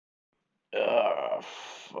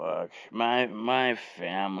Fuck. My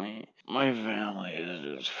family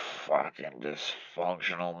is just fucking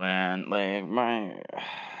dysfunctional, man. Like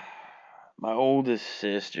my oldest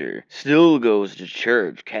sister still goes to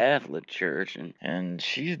church, Catholic church, and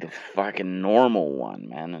she's the fucking normal one,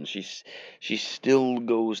 man. And she still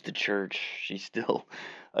goes to church. She still,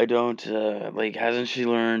 I don't like. Hasn't she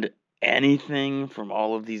learned anything from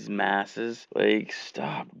all of these masses? Like,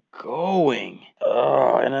 stop going.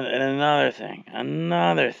 Oh, and another thing.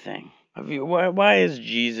 Why is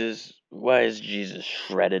Jesus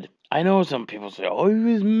shredded? I know some people say, "Oh, he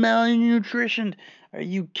was malnutritioned." Are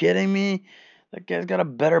you kidding me? That guy's got a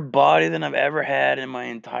better body than I've ever had in my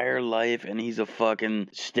entire life, and he's a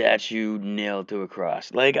fucking statue nailed to a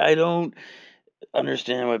cross. Like, I don't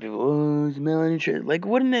understand why people, oh, he's malnutritioned. Like,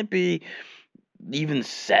 wouldn't it be even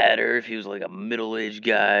sadder if he was like a middle-aged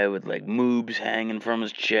guy with like moobs hanging from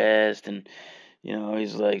his chest, and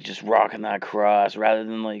he's like just rocking that cross, rather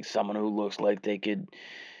than like someone who looks like they could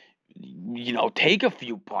take a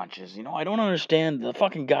few punches. I don't understand. The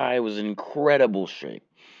fucking guy was in incredible shape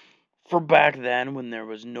for back then, when there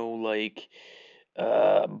was no like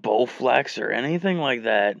Bowflex or anything like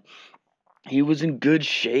that. He was in good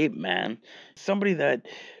shape, man. Somebody that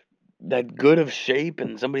good of shape,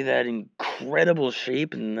 and somebody that incredible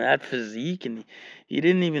shape and that physique, and he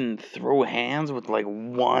didn't even throw hands with like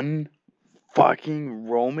one fucking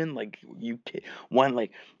Roman. Like, one,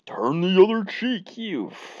 like, turn the other cheek, you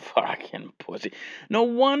fucking pussy. No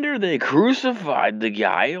wonder they crucified the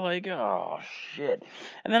guy. Like, oh shit.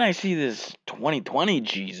 And then I see this 2020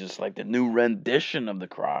 Jesus, like the new rendition of the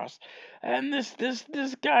cross, and this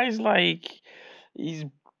guy's like, he's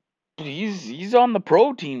he's on the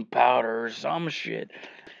protein powder or some shit.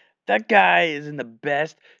 That guy is in the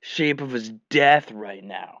best shape of his death right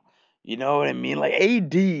now. You know what I mean? Like,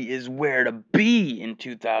 AD is where to be in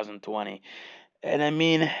 2020. And I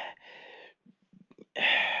mean,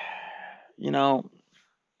 you know,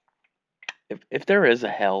 if there is a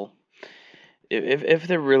hell, if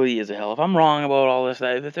there really is a hell, if I'm wrong about all this,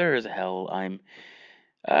 if there is a hell,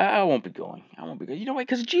 I won't be going. I won't be going. You know why?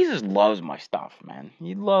 Because Jesus loves my stuff, man.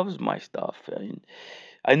 He loves my stuff.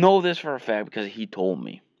 I know this for a fact because he told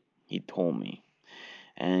me. He told me.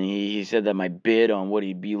 And he said that my bid on what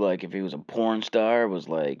he'd be like if he was a porn star was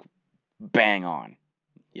like bang on.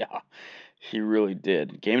 Yeah, he really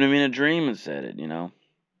did. Came to me in a dream and said it.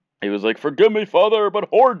 He was like, "Forgive me, Father,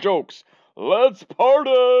 but whore jokes. Let's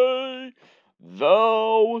party.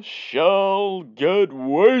 Thou shall get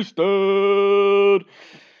wasted."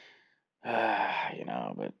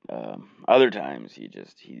 But other times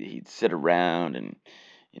he'd sit around, and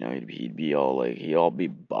he'd be all like, he'd all be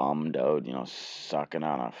bummed out, sucking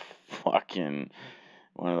on a fucking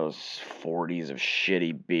one of those 40s of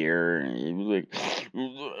shitty beer, and he was like,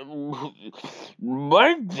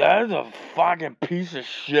 "My dad's a fucking piece of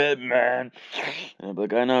shit, man." And I'd be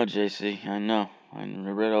like, "I know, JC, I know. I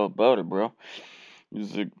read all about it, bro."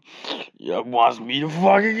 He's like, "Yeah, wants me to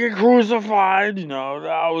fucking get crucified.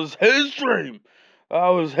 That was his dream. That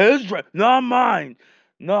was his dream, not mine.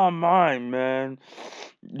 Not mine, man."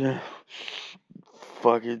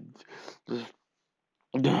 Fucking, just,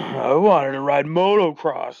 I wanted to ride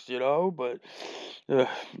motocross, but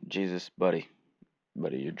Jesus, buddy,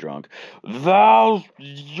 you're drunk. Thou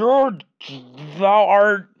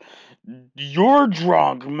art, you're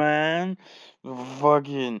drunk, man.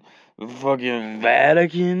 Fucking,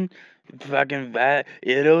 Vatican,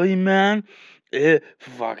 Italy, man.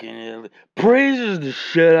 Fucking Italy praises the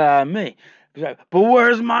shit out of me. But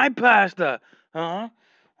where's my pasta, huh?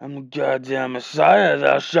 I'm the goddamn Messiah.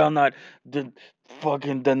 Thou shalt not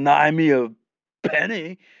fucking deny me a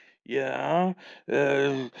penny. Yeah.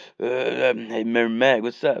 Hey, Mary Mag,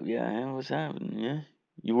 what's up? Yeah, what's happening? Yeah.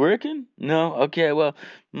 You working? No? Okay, well,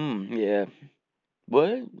 yeah.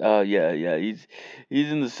 What? Oh, yeah. He's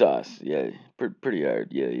in the sauce. Yeah, pretty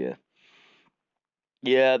hard. Yeah.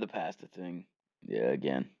 Yeah, the pasta thing. Yeah,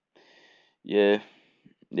 again. Yeah.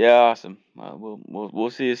 Yeah, awesome. We'll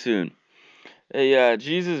see you soon. Hey,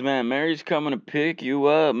 Jesus, man, Mary's coming to pick you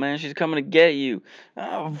up, man. She's coming to get you.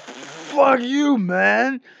 Oh, fuck you,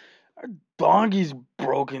 man. Our donkey's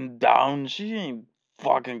broken down. She ain't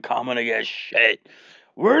fucking coming to get shit.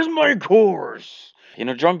 Where's my course?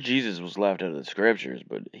 Drunk Jesus was left out of the scriptures,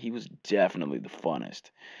 but he was definitely the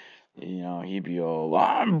funnest. He'd be all,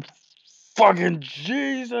 "I'm fucking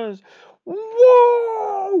Jesus.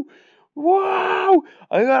 Whoa! Wow!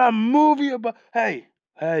 I got a movie about. Hey,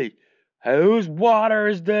 Whose water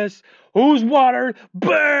is this? Whose water?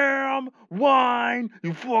 Bam! Wine!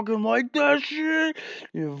 You fucking like that shit?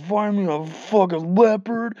 You find me a fucking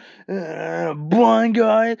leopard and a blind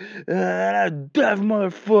guy and a deaf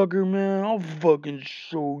motherfucker, man. I'll fucking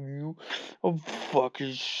show you. I'll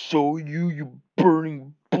fucking show you, you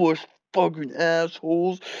burning bush fucking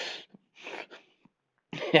assholes.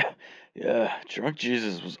 Yeah, Drunk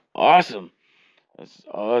Jesus was awesome. That's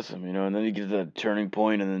awesome, and then you get to that turning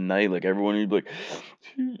point in the night, like everyone would be like,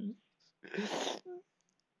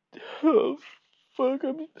 oh fuck,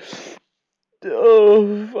 I'm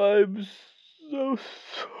so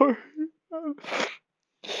sorry.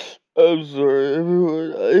 I'm sorry,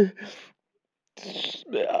 everyone.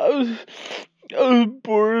 I was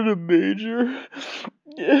born in a major.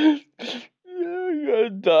 Yeah, I gotta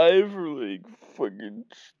die for like fucking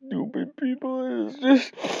stupid people. And it's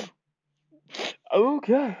just, I'm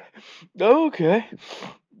okay. I'm okay.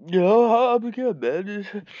 I'll be good, man.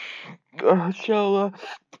 Shall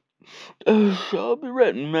be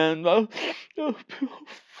written, man. I'll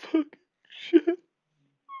fucking shit.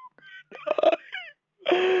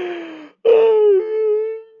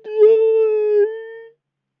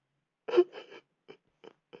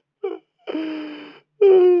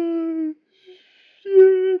 Oh,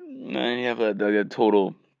 shit. Man, you have that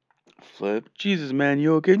total flip. Jesus, man,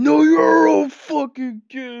 you okay? No, you're all fucking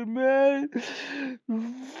kid, man.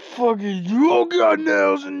 Fucking, you all got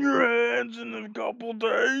nails in your hands in a couple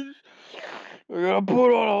days. I gotta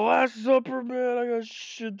put on a Last Supper, man. I got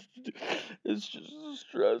shit to do. It's just a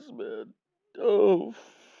stress, man. Oh,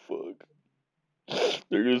 fuck.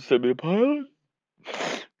 They're gonna send me a pilot?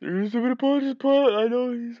 They're gonna send me a pilot? I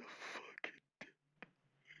know he's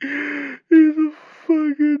a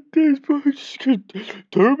fucking taste bug. Just gonna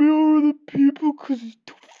turn me over to the people because he's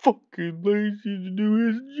too fucking lazy to do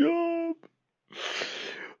his job.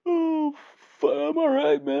 Oh, fuck. I'm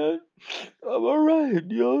alright, man. I'm alright,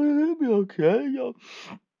 It'll be okay,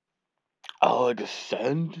 I'll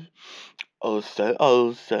ascend. I'll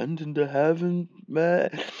ascend into heaven, man.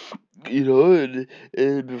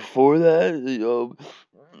 And before that,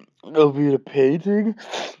 I'll be in a painting.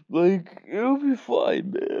 Like, it'll be fine,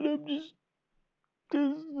 man. I'm just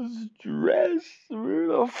this dress. Where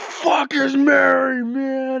the fuck is Mary,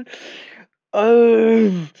 man?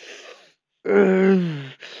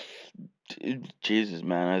 Jesus,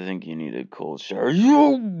 man, I think you need a cold shower. You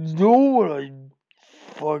don't know what I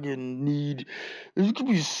fucking need. There's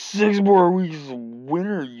gonna be 6 more weeks of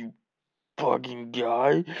winter, you fucking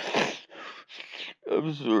guy.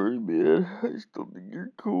 I'm sorry, man. I still think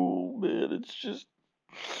you're cool, man. It's just.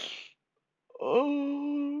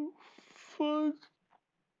 Oh, fuck.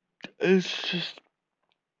 It's just.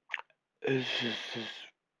 It's just.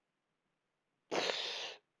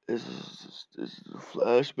 It's the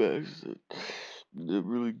flashbacks that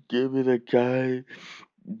really gave me. That guy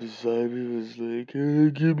beside me was like,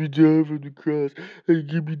 hey, get me down from the cross. Hey,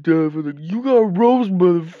 get me down from the. You got ropes,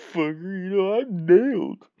 motherfucker. I'm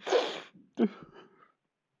nailed. What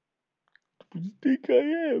do you think I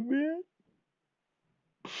am, man?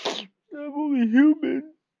 I'm only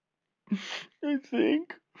human. I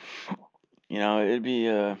think. It'd be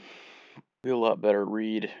a lot better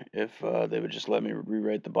read if they would just let me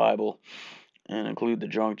rewrite the Bible and include the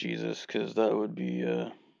drunk Jesus, because that would be.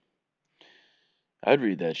 I'd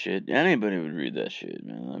read that shit. Anybody would read that shit,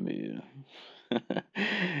 man. That'd be.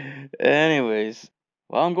 Anyways,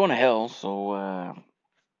 well, I'm going to hell, so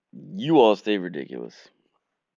you all stay ridiculous.